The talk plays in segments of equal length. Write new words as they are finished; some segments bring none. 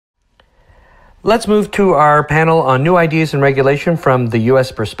Let's move to our panel on new ideas and regulation from the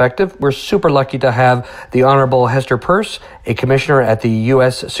U.S. perspective. We're super lucky to have the Honorable Hester Peirce, a commissioner at the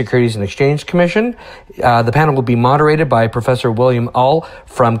U.S. Securities and Exchange Commission. The panel will be moderated by Professor William Ull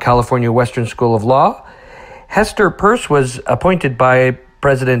from California Western School of Law. Hester Peirce was appointed by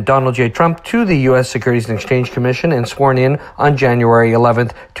President Donald J. Trump to the U.S. Securities and Exchange Commission and sworn in on January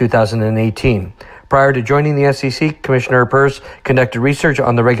 11th, 2018. Prior to joining the SEC, Commissioner Peirce conducted research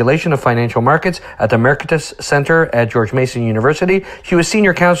on the regulation of financial markets at the Mercatus Center at George Mason University. She was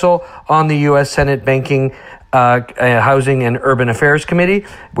senior counsel on the U.S. Senate Banking, Housing and Urban Affairs Committee,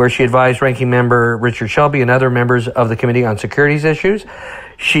 where she advised Ranking Member Richard Shelby and other members of the Committee on Securities Issues.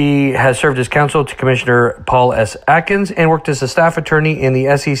 She has served as counsel to Commissioner Paul S. Atkins and worked as a staff attorney in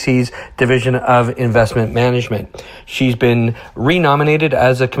the SEC's Division of Investment Management. She's been renominated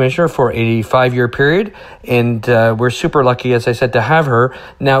as a commissioner for a 5-year period, and we're super lucky, as I said, to have her.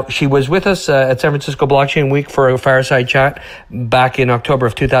 Now, she was with us at San Francisco Blockchain Week for a fireside chat back in October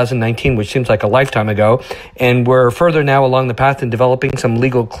of 2019, which seems like a lifetime ago, and we're further now along the path in developing some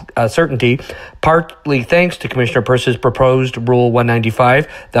legal certainty, partly thanks to Commissioner Peirce's proposed Rule 195,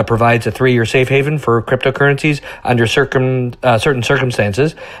 that provides a 3-year safe haven for cryptocurrencies under certain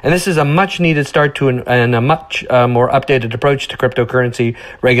circumstances. And this is a much needed start to and a much more updated approach to cryptocurrency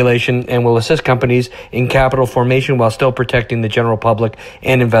regulation, and will assist companies in capital formation while still protecting the general public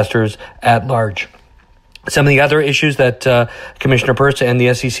and investors at large. Some of the other issues that Commissioner Peirce and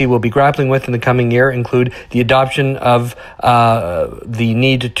the SEC will be grappling with in the coming year include the adoption of the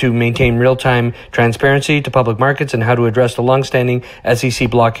need to maintain real-time transparency to public markets and how to address the longstanding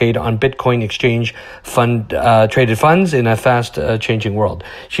SEC blockade on Bitcoin exchange traded funds in a fast-changing world.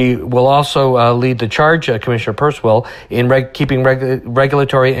 She will also lead the charge, Commissioner Peirce will, in keeping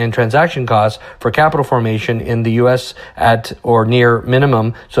regulatory and transaction costs for capital formation in the U.S. at or near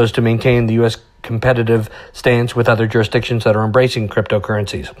minimum so as to maintain the U.S. competitive stance with other jurisdictions that are embracing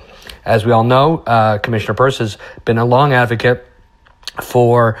cryptocurrencies. As we all know, Commissioner Peirce has been a long advocate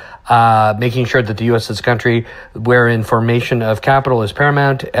for making sure that the U.S. is a country wherein formation of capital is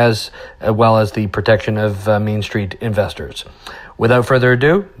paramount, as well as the protection of Main Street investors. Without further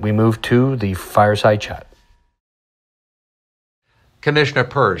ado, we move to the fireside chat. Commissioner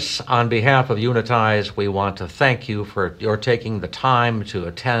Peirce, on behalf of Unitize, we want to thank you for your taking the time to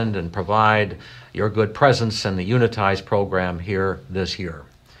attend and provide your good presence in the Unitize program here this year.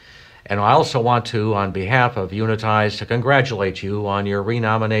 And I also want to, on behalf of Unitize, to congratulate you on your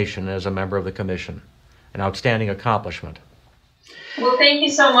renomination as a member of the Commission, an outstanding accomplishment. Well, thank you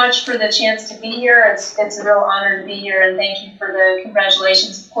so much for the chance to be here. It's a real honor to be here, and thank you for the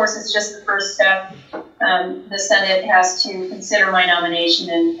congratulations. Of course, it's just the first step. The Senate has to consider my nomination,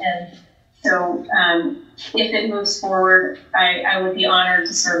 and so if it moves forward, I would be honored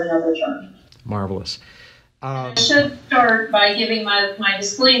to serve another term. Marvelous. I should start by giving my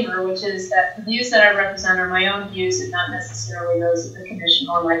disclaimer, which is that the views that I represent are my own views and not necessarily those of the Commission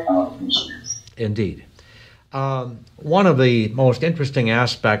or my fellow commissioners. Indeed. One of the most interesting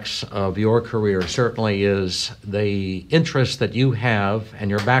aspects of your career certainly is the interest that you have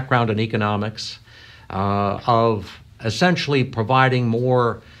and your background in economics of essentially providing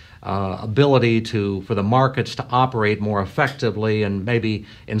more ability for the markets to operate more effectively and maybe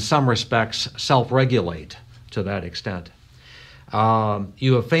in some respects self-regulate to that extent.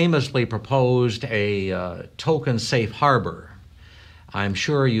 You have famously proposed a token safe harbor. I'm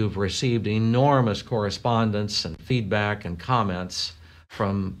sure you've received enormous correspondence and feedback and comments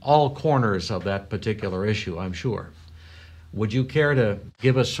from all corners of that particular issue, I'm sure. Would you care to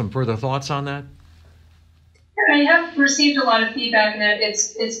give us some further thoughts on that? I have received a lot of feedback, and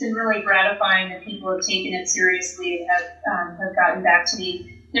it's been really gratifying that people have taken it seriously and have gotten back to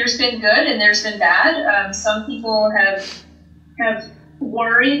me. There's been good and there's been bad. Some people have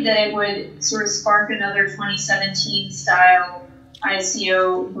worried that it would sort of spark another 2017 style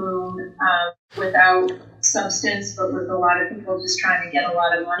ICO boom without substance, but with a lot of people just trying to get a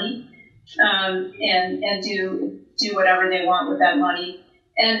lot of money and do whatever they want with that money.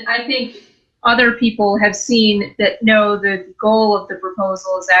 And I think other people have seen that, no, the goal of the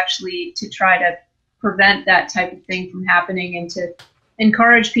proposal is actually to try to prevent that type of thing from happening and to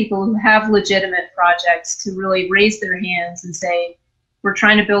encourage people who have legitimate projects to really raise their hands and say, we're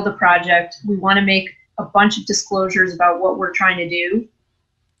trying to build a project. We want to make a bunch of disclosures about what we're trying to do.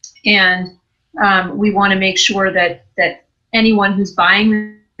 And we want to make sure that anyone who's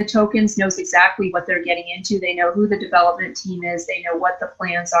buying the tokens knows exactly what they're getting into. They know who the development team is. They know what the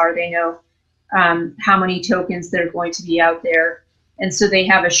plans are. They know how many tokens that are going to be out there. And so they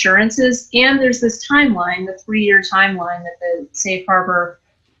have assurances. And there's this timeline, the 3-year timeline that the safe harbor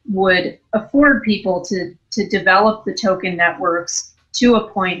would afford people to develop the token networks to a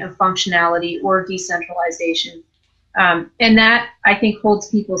point of functionality or decentralization. And that, I think, holds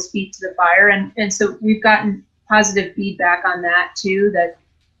people's feet to the fire. And so we've gotten positive feedback on that too,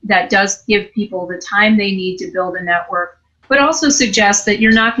 that does give people the time they need to build a network, but also suggests that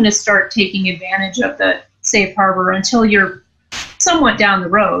you're not going to start taking advantage of the safe harbor until you're somewhat down the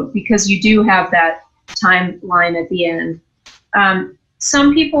road, because you do have that timeline at the end.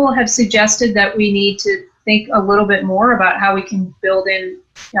 Some people have suggested that we need to think a little bit more about how we can build in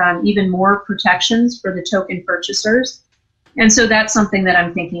even more protections for the token purchasers. And so that's something that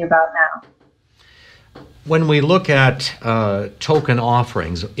I'm thinking about now. When we look at token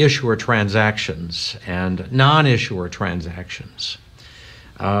offerings, issuer transactions and non-issuer transactions,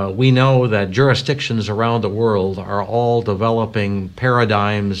 we know that jurisdictions around the world are all developing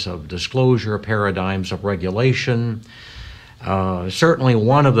paradigms of disclosure, paradigms of regulation. Certainly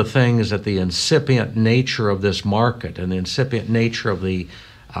one of the things that the incipient nature of this market and the incipient nature of the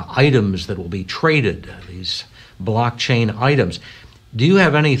items that will be traded, these blockchain items, do you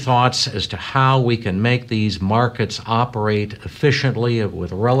have any thoughts as to how we can make these markets operate efficiently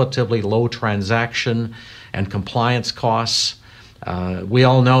with relatively low transaction and compliance costs? We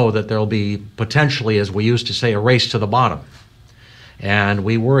all know that there'll be potentially, as we used to say, a race to the bottom, and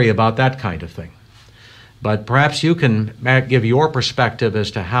we worry about that kind of thing. But perhaps you can give your perspective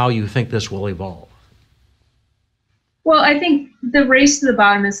as to how you think this will evolve. Well, I think the race to the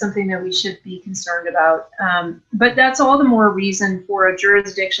bottom is something that we should be concerned about. But that's all the more reason for a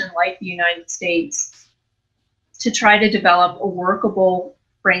jurisdiction like the United States to try to develop a workable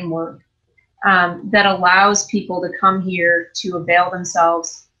framework that allows people to come here to avail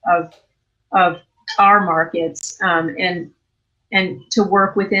themselves of our markets and to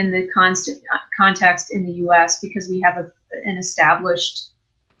work within the context in the U.S. because we have an established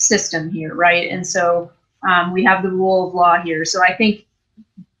system here, right? And so we have the rule of law here. So I think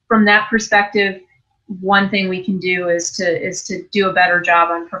from that perspective, one thing we can do is to do a better job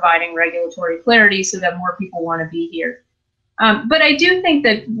on providing regulatory clarity so that more people want to be here. But I do think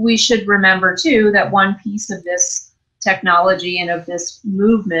that we should remember too that one piece of this technology and of this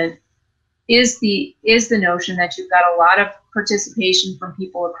movement is the notion that you've got a lot of participation from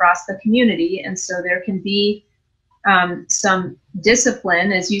people across the community, and so there can be some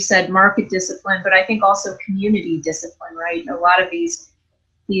discipline, as you said, market discipline, but I think also community discipline, right? A lot of these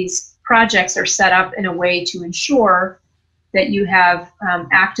projects are set up in a way to ensure that you have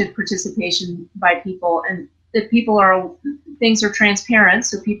active participation by people, and that things are transparent,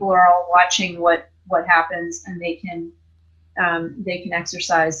 so people are all watching what happens, and they can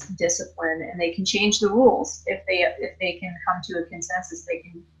exercise discipline, and they can change the rules if they can come to a consensus. They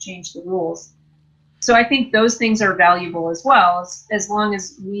can change the rules. So I think those things are valuable as well, as long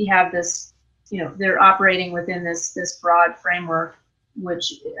as we have this, they're operating within this broad framework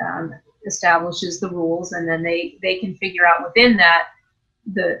which establishes the rules, and then they can figure out within that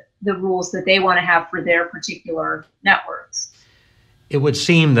the rules that they want to have for their particular networks. It would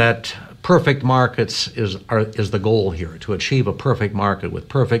seem that perfect markets is the goal here, to achieve a perfect market with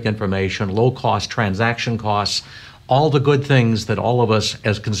perfect information, low cost transaction costs, all the good things that all of us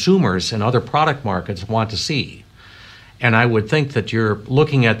as consumers in other product markets want to see. And I would think that you're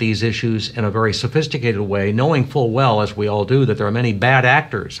looking at these issues in a very sophisticated way, knowing full well, as we all do, that there are many bad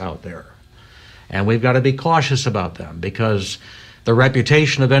actors out there. And we've got to be cautious about them, because the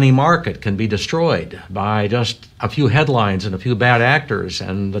reputation of any market can be destroyed by just a few headlines and a few bad actors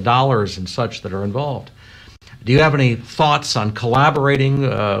and the dollars and such that are involved. Do you have any thoughts on collaborating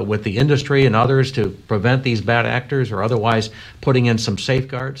with the industry and others to prevent these bad actors, or otherwise putting in some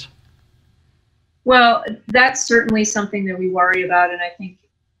safeguards? Well, that's certainly something that we worry about, and I think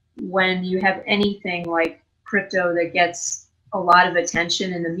when you have anything like crypto that gets a lot of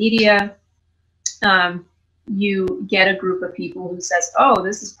attention in the media, you get a group of people who says, oh,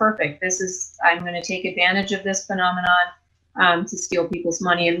 this is perfect. I'm going to take advantage of this phenomenon to steal people's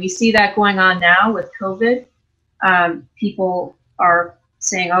money. And we see that going on now with COVID. People are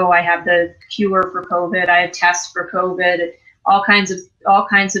saying, oh, I have the cure for COVID. I have tests for COVID, all kinds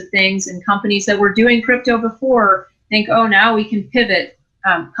of things. And companies that were doing crypto before think, oh, now we can pivot.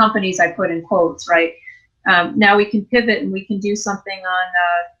 Companies I put in quotes, right? Now we can pivot and we can do something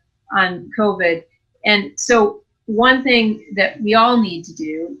on COVID. And so one thing that we all need to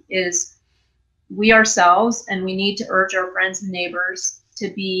do is we ourselves, and we need to urge our friends and neighbors to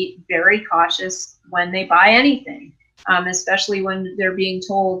be very cautious when they buy anything, especially when they're being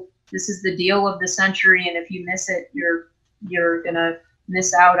told this is the deal of the century, and if you miss it, you're gonna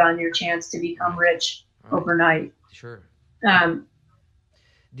miss out on your chance to become rich overnight. Sure.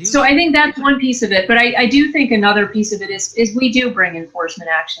 So I think that's one piece of it, but I do think another piece of it is we do bring enforcement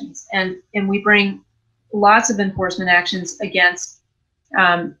actions, and we bring lots of enforcement actions against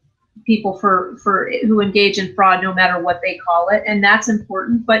people for who engage in fraud, no matter what they call it, and that's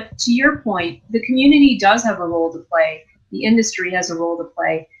important. But to your point, the community does have a role to play. The industry has a role to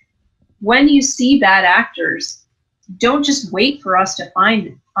play. When you see bad actors, don't just wait for us to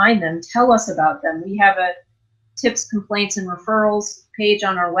find them. Tell us about them. We have a tips, complaints, and referrals page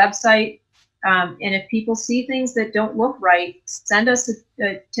on our website. And if people see things that don't look right, send us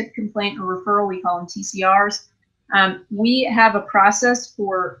a tip, complaint, or referral. We call them TCRs. We have a process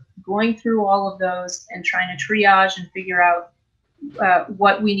for going through all of those and trying to triage and figure out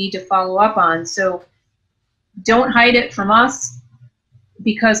what we need to follow up on. So don't hide it from us,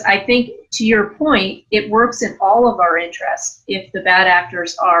 because I think, to your point, it works in all of our interests if the bad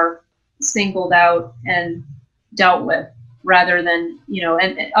actors are singled out and dealt with, rather than,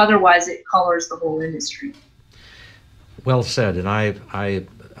 and otherwise it colors the whole industry. Well said, and I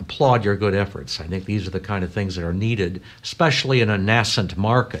applaud your good efforts. I think these are the kind of things that are needed, especially in a nascent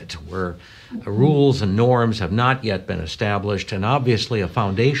market where rules and norms have not yet been established, and obviously a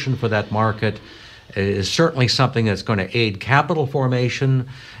foundation for that market is certainly something that's going to aid capital formation.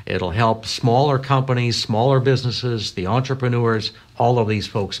 It'll help smaller companies, smaller businesses, the entrepreneurs. All of these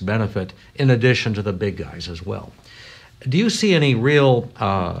folks benefit, in addition to the big guys as well. Do you see any real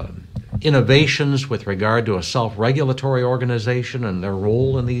innovations with regard to a self-regulatory organization and their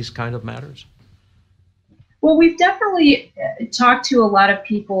role in these kind of matters? Well, we've definitely talked to a lot of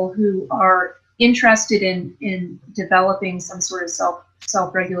people who are interested in developing some sort of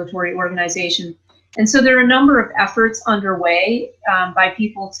self-regulatory organization. And so there are a number of efforts underway by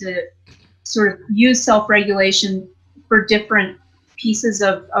people to sort of use self-regulation for different pieces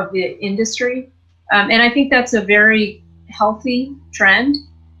of the industry. And I think that's a very healthy trend.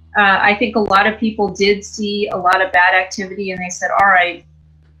 I think a lot of people did see a lot of bad activity, and they said, all right,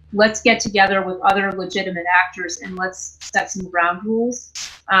 let's get together with other legitimate actors and let's set some ground rules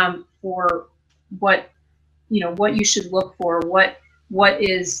for what you should look for,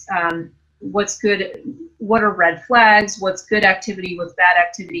 what's good, what are red flags, what's good activity, what's bad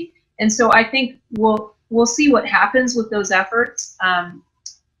activity. And so I think we'll see what happens with those efforts,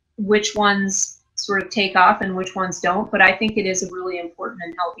 which ones sort of take off and which ones don't, but I think it is a really important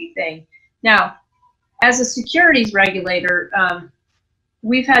and healthy thing. Now, as a securities regulator,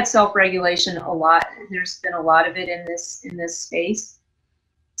 we've had self-regulation a lot. There's been a lot of it in this space.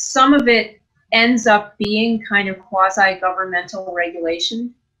 Some of it ends up being kind of quasi-governmental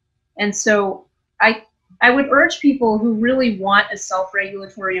regulation. And so I would urge people who really want a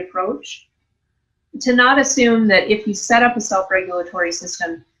self-regulatory approach to not assume that if you set up a self-regulatory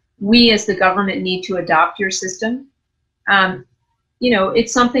system, we as the government need to adopt your system.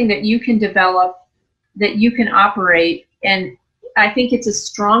 It's something that you can develop, that you can operate, and I think it's a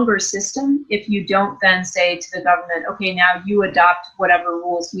stronger system if you don't then say to the government, okay, now you adopt whatever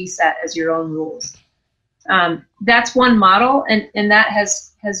rules we set as your own rules. That's one model, and that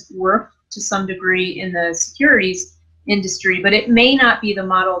has worked to some degree in the securities industry, but it may not be the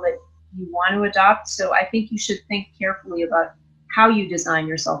model that you want to adopt. So I think you should think carefully about how you design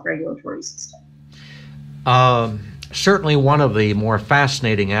your self-regulatory system. Certainly one of the more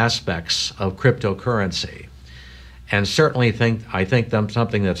fascinating aspects of cryptocurrency, and certainly I think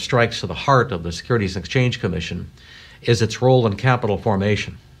something that strikes to the heart of the Securities and Exchange Commission, is its role in capital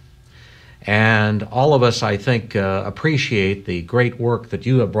formation. And all of us, I think, appreciate the great work that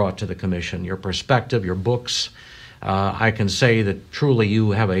you have brought to the Commission, your perspective, your books. I can say that truly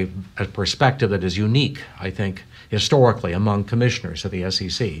you have a perspective that is unique, I think, historically among commissioners of the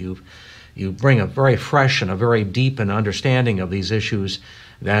SEC. You bring a very fresh and a very deep and understanding of these issues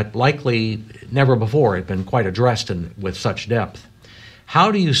that likely never before had been quite addressed with such depth.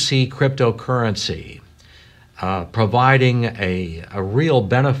 How do you see cryptocurrency providing a real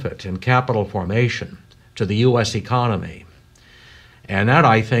benefit in capital formation to the U.S. economy? And that,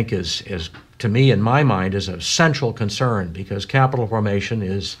 I think, is to me, in my mind, is a central concern, because capital formation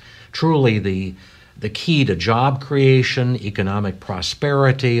is truly the key to job creation, economic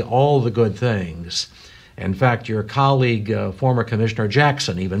prosperity, all the good things. In fact, your colleague, former Commissioner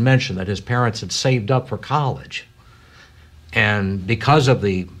Jackson, even mentioned that his parents had saved up for college. And because of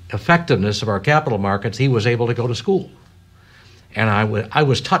the effectiveness of our capital markets, he was able to go to school. And I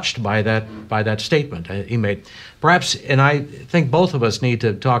was touched by that statement he made. Perhaps, and I think both of us need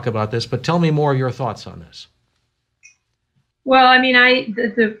to talk about this, but tell me more of your thoughts on this. Well, I mean,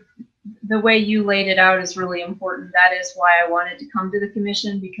 the way you laid it out is really important. That is why I wanted to come to the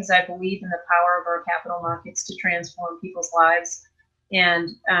Commission, because I believe in the power of our capital markets to transform people's lives.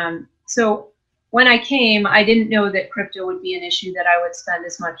 And so when I came, I didn't know that crypto would be an issue that I would spend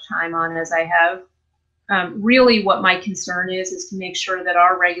as much time on as I have. Really what my concern is to make sure that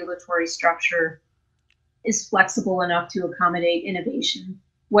our regulatory structure is flexible enough to accommodate innovation,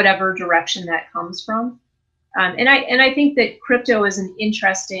 whatever direction that comes from. And I think that crypto is an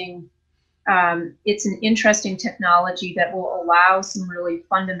interesting, it's an interesting technology that will allow some really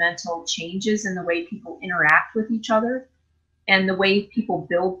fundamental changes in the way people interact with each other and the way people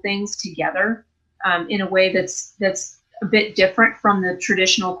build things together in a way that's a bit different from the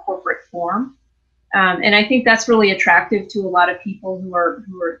traditional corporate form. And I think that's really attractive to a lot of people who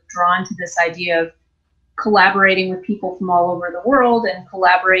are drawn to this idea of collaborating with people from all over the world and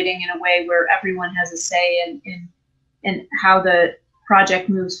collaborating in a way where everyone has a say in how the project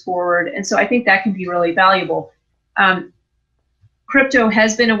moves forward. And so I think that can be really valuable. Crypto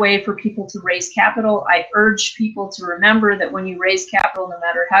has been a way for people to raise capital. I urge people to remember that when you raise capital, no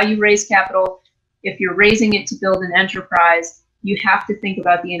matter how you raise capital, if you're raising it to build an enterprise, you have to think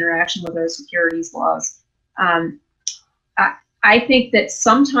about the interaction with our securities laws. I think that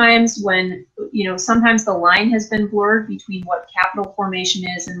sometimes sometimes the line has been blurred between what capital formation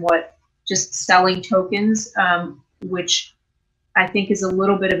is and what just selling tokens, which I think is a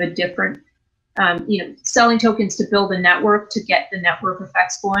little bit of a different, selling tokens to build a network to get the network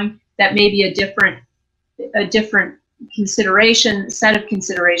effects going. That may be a different set of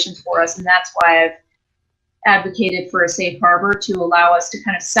considerations for us, and that's why I've advocated for a safe harbor to allow us to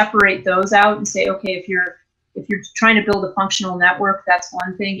kind of separate those out and say, okay, if you're trying to build a functional network, that's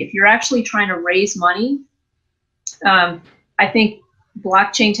one thing. If you're actually trying to raise money, I think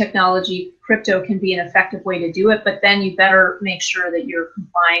blockchain technology, crypto can be an effective way to do it, but then you better make sure that you're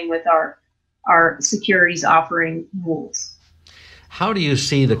complying with our securities offering rules. How do you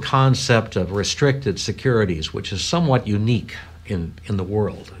see the concept of restricted securities, which is somewhat unique in the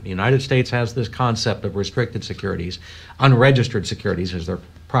world? The United States has this concept of restricted securities, unregistered securities as they're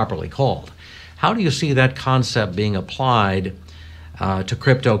properly called. How do you see that concept being applied to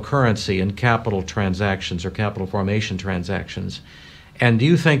cryptocurrency and capital transactions or capital formation transactions? And do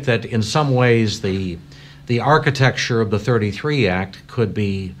you think that in some ways the architecture of the 33 Act could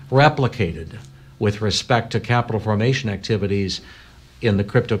be replicated with respect to capital formation activities in the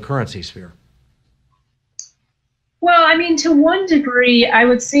cryptocurrency sphere? Well, I mean, to one degree, I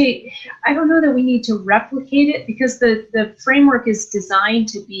would say, I don't know that we need to replicate it because the framework is designed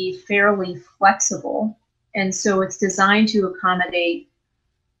to be fairly flexible. And so it's designed to accommodate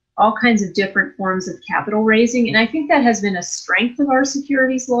all kinds of different forms of capital raising. And I think that has been a strength of our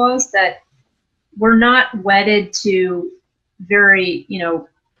securities laws, that we're not wedded to very,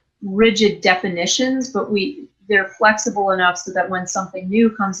 rigid definitions, but they're flexible enough so that when something new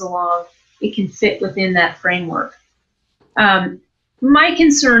comes along, it can fit within that framework. My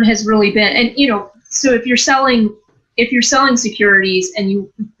concern has really been, and so if you're selling securities and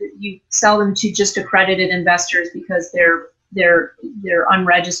you sell them to just accredited investors because they're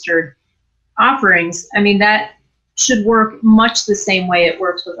unregistered offerings, I mean, that should work much the same way it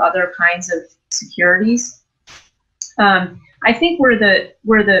works with other kinds of securities. I think where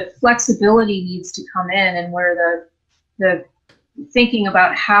the flexibility needs to come in and where the thinking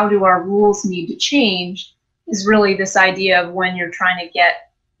about how do our rules need to change is really this idea of when you're trying to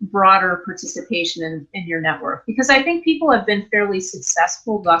get broader participation in your network. Because I think people have been fairly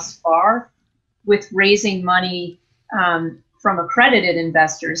successful thus far with raising money from accredited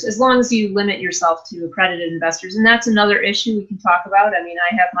investors, as long as you limit yourself to accredited investors. And that's another issue we can talk about. I mean,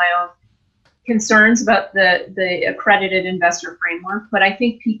 I have my own concerns about the accredited investor framework, but I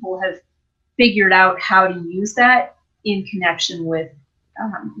think people have figured out how to use that in connection with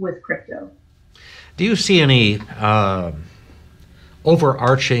crypto. Do you see any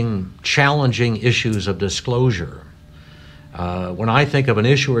overarching, challenging issues of disclosure? When I think of an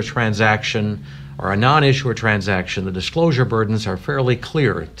issuer transaction or a non-issuer transaction, the disclosure burdens are fairly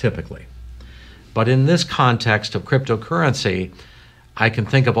clear typically. But in this context of cryptocurrency, I can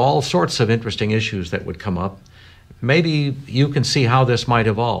think of all sorts of interesting issues that would come up. Maybe you can see how this might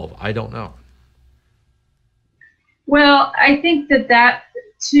evolve. I don't know. Well, I think that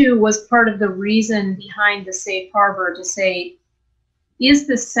too was part of the reason behind the safe harbor, to say, is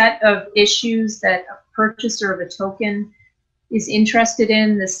the set of issues that a purchaser of a token is interested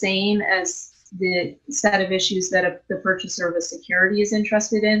in the same as the set of issues that the purchaser of a security is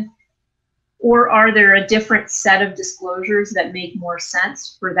interested in? Or are there a different set of disclosures that make more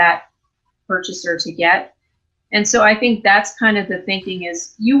sense for that purchaser to get? And so I think that's kind of the thinking,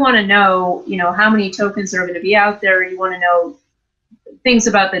 is you want to know, how many tokens are going to be out there. You want to know things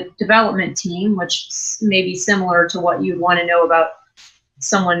about the development team, which may be similar to what you'd want to know about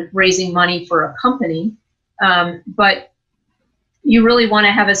someone raising money for a company, but you really want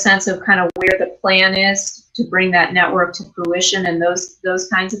to have a sense of kind of where the plan is to bring that network to fruition and those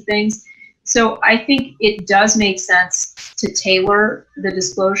kinds of things. So I think it does make sense to tailor the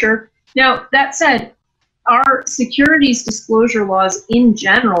disclosure. Now, that said, our securities disclosure laws in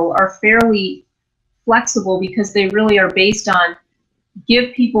general are fairly flexible because they really are based on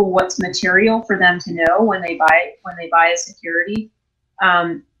give people what's material for them to know when they buy a security.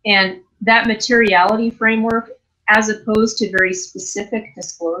 And that materiality framework, as opposed to very specific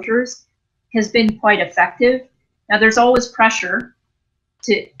disclosures, has been quite effective. Now, there's always pressure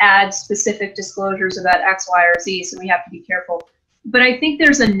to add specific disclosures about X, Y, or Z, so we have to be careful. But I think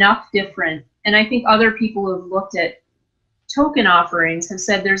there's enough different, and I think other people who have looked at token offerings have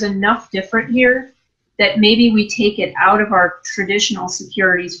said there's enough different here that maybe we take it out of our traditional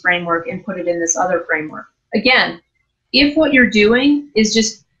securities framework and put it in this other framework. Again, if what you're doing is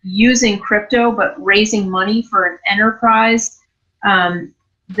just using crypto but raising money for an enterprise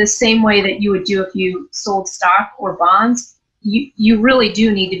the same way that you would do if you sold stock or bonds, you really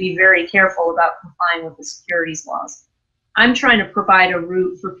do need to be very careful about complying with the securities laws. I'm trying to provide a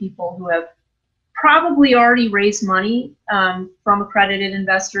route for people who have probably already raised money from accredited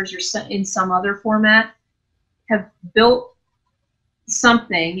investors or in some other format, have built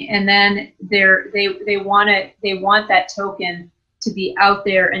something, and then they want that token to be out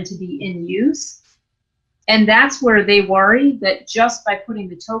there and to be in use. And that's where they worry that just by putting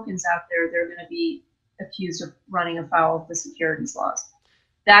the tokens out there, they're going to be accused of running afoul of the securities laws.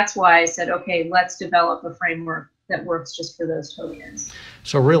 That's why I said, okay, let's develop a framework that works just for those tokens.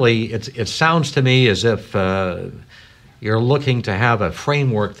 So really, it sounds to me as if you're looking to have a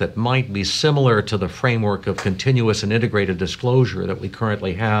framework that might be similar to the framework of continuous and integrated disclosure that we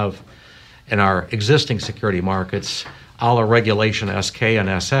currently have in our existing security markets, a la Regulation SK and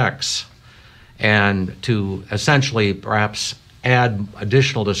SX, and to essentially perhaps add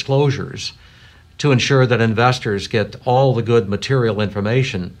additional disclosures to ensure that investors get all the good material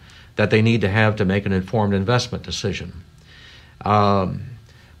information that they need to have to make an informed investment decision.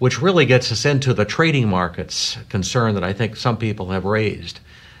 Which really gets us into the trading markets concern that I think some people have raised.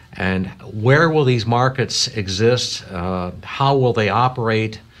 And where will these markets exist? How will they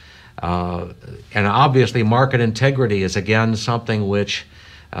operate? And obviously market integrity is again something which,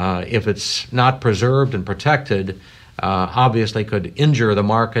 if it's not preserved and protected, obviously could injure the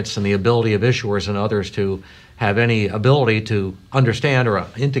markets and the ability of issuers and others to have any ability to understand or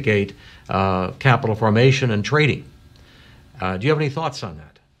indicate capital formation and trading. Do you have any thoughts on that?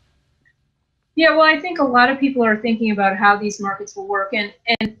 Yeah, well, I think a lot of people are thinking about how these markets will work.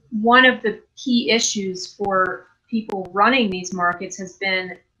 And one of the key issues for people running these markets has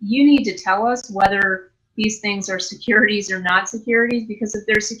been, you need to tell us whether these things are securities or not securities, because if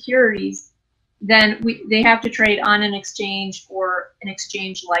they're securities, then they have to trade on an exchange or an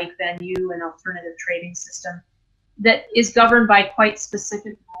exchange-like venue, an alternative trading system that is governed by quite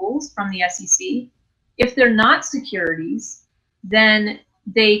specific rules from the SEC. If they're not securities, then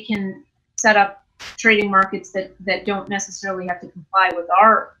they can set up trading markets that don't necessarily have to comply with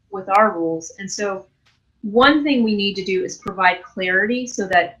our rules. And so one thing we need to do is provide clarity so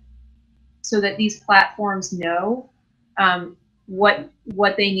that these platforms know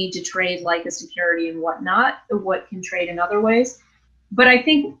what they need to trade like a security and what not, or what can trade in other ways. But I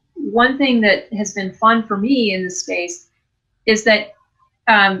think one thing that has been fun for me in this space is that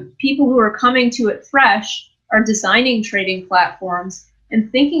people who are coming to it fresh are designing trading platforms and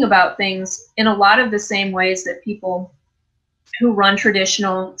thinking about things in a lot of the same ways that people who run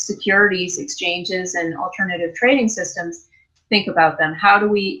traditional securities exchanges and alternative trading systems think about them. How do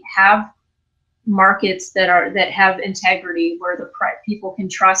we have markets that have integrity, where the people can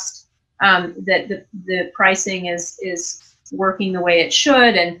trust that the pricing is working the way it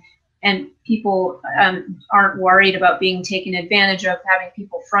should, and people aren't worried about being taken advantage of, having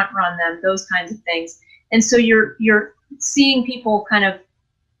people front run them, those kinds of things. And so you're seeing people kind of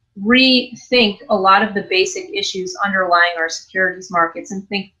rethink a lot of the basic issues underlying our securities markets and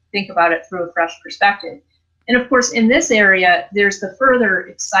think about it through a fresh perspective. And of course, in this area, there's the further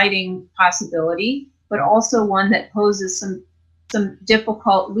exciting possibility, but also one that poses some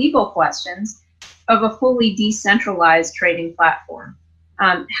difficult legal questions of a fully decentralized trading platform.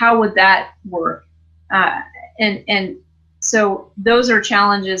 How would that work? And so those are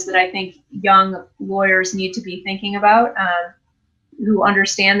challenges that I think young lawyers need to be thinking about, who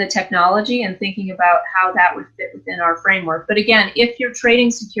understand the technology and thinking about how that would fit within our framework. But again, if you're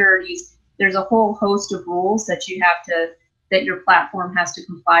trading securities, there's a whole host of rules that that your platform has to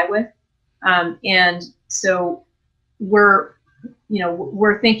comply with. And so we're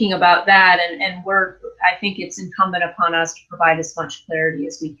we're thinking about that, and I think it's incumbent upon us to provide as much clarity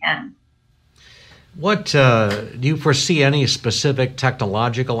as we can. What do you foresee any specific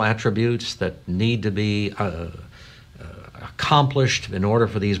technological attributes that need to be accomplished in order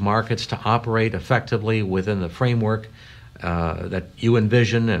for these markets to operate effectively within the framework that you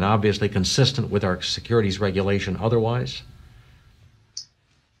envision, and obviously consistent with our securities regulation otherwise?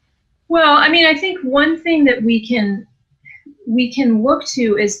 Well, I mean, I think one thing that we can look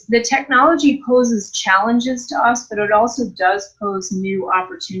to is the technology poses challenges to us, but it also does pose new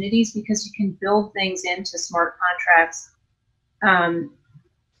opportunities, because you can build things into smart contracts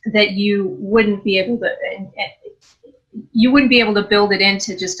that you wouldn't be able to build it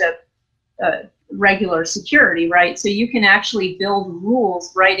into just a regular security, right? So you can actually build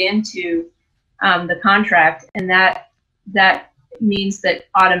rules right into the contract, and that means that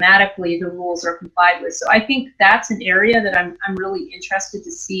automatically the rules are complied with. So I think that's an area that I'm really interested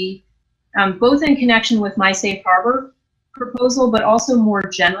to see, both in connection with my safe harbor proposal, but also more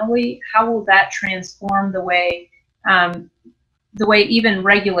generally, how will that transform the way even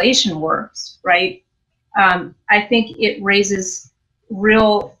regulation works, right? I think it raises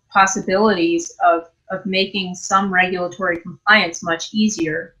real possibilities of making some regulatory compliance much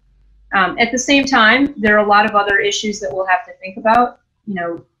easier. At the same time, there are a lot of other issues that we'll have to think about.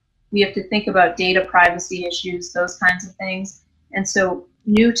 We have to think about data privacy issues, those kinds of things. And so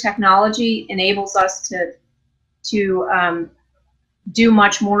new technology enables us to do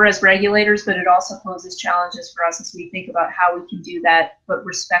much more as regulators, but it also poses challenges for us as we think about how we can do that, but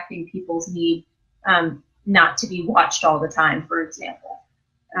respecting people's need not to be watched all the time, for example.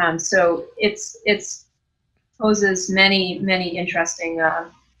 So it's poses many interesting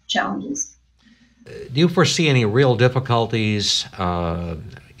challenges. Do you foresee any real difficulties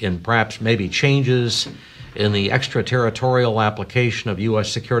in perhaps maybe changes in the extraterritorial application of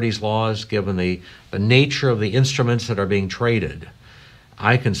U.S. securities laws, given the nature of the instruments that are being traded?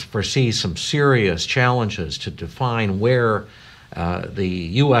 I can foresee some serious challenges to define where the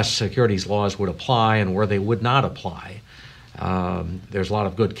U.S. securities laws would apply and where they would not apply. There's a lot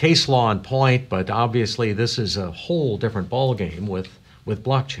of good case law on point, but obviously this is a whole different ballgame with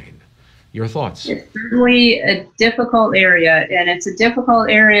blockchain. Your thoughts? It's certainly a difficult area, and it's a difficult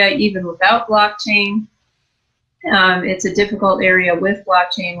area even without blockchain. It's a difficult area with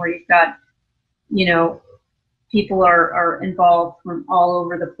blockchain, where you've got, people are involved from all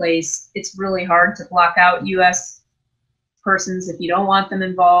over the place. It's really hard to block out U.S. persons if you don't want them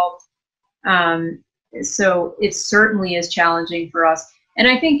involved. So it certainly is challenging for us. And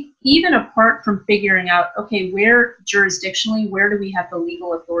I think even apart from figuring out, okay, where jurisdictionally, where do we have the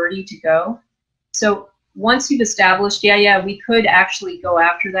legal authority to go? So once you've established, yeah, we could actually go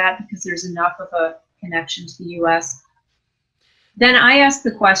after that because there's enough of a connection to the U.S. Then I ask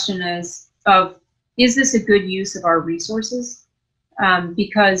the question is this a good use of our resources?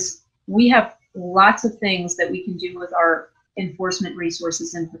 Because we have lots of things that we can do with our enforcement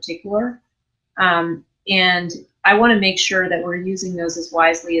resources in particular. And I want to make sure that we're using those as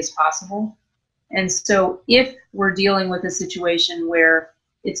wisely as possible. And so if we're dealing with a situation where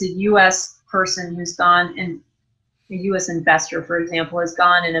it's a U.S. person who's gone, and a U.S. investor, for example, has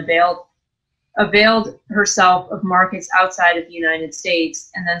gone and availed herself of markets outside of the United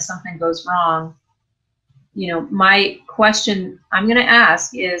States, and then something goes wrong, my question I'm going to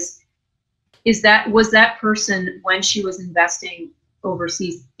ask was that person, when she was investing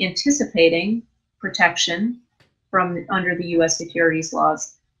overseas, anticipating protection from under the U.S. securities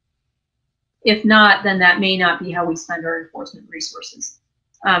laws? If not, then that may not be how we spend our enforcement resources.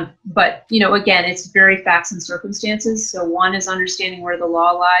 But again, it's very facts and circumstances. So one is understanding where the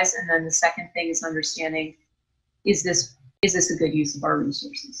law lies, and then the second thing is understanding, is this a good use of our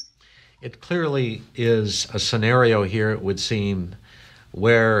resources? It clearly is a scenario here, it would seem,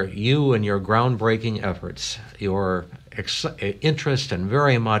 where you and your groundbreaking efforts, your interest and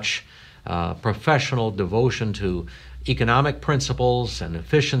very much professional devotion to economic principles and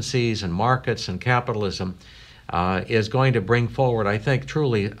efficiencies and markets and capitalism is going to bring forward, I think,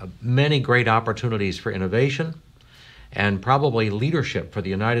 truly many great opportunities for innovation and probably leadership for the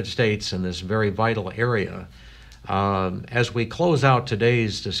United States in this very vital area. As we close out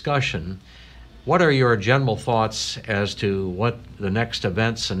today's discussion, what are your general thoughts as to what the next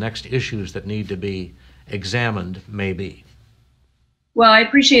events and next issues that need to be examined may be? Well, I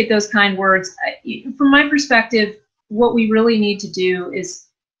appreciate those kind words. From my perspective, what we really need to do is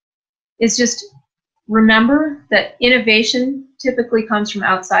just remember that innovation typically comes from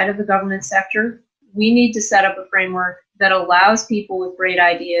outside of the government sector. We need to set up a framework that allows people with great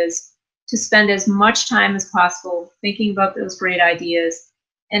ideas to spend as much time as possible thinking about those great ideas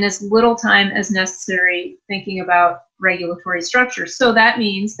and as little time as necessary thinking about regulatory structures. So that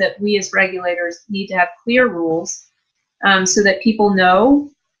means that we as regulators need to have clear rules so that people know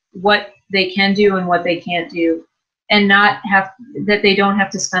what they can do and what they can't do, and not have that they don't have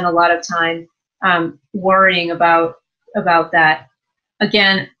to spend a lot of time worrying about that.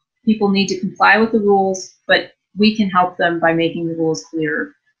 Again, people need to comply with the rules, but we can help them by making the rules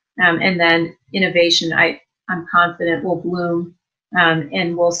clearer. And then innovation, I'm confident, will bloom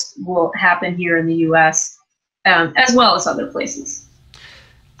and will happen here in the U.S. As well as other places.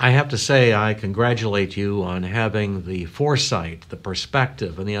 I have to say, I congratulate you on having the foresight, the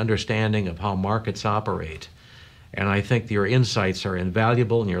perspective, and the understanding of how markets operate. And I think your insights are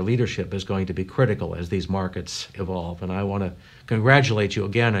invaluable, and your leadership is going to be critical as these markets evolve. And I want to congratulate you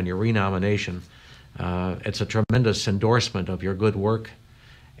again on your renomination. It's a tremendous endorsement of your good work.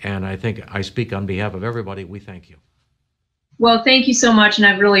 And I think I speak on behalf of everybody. We thank you. Well, thank you so much, and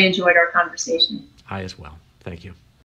I've really enjoyed our conversation. I as well. Thank you.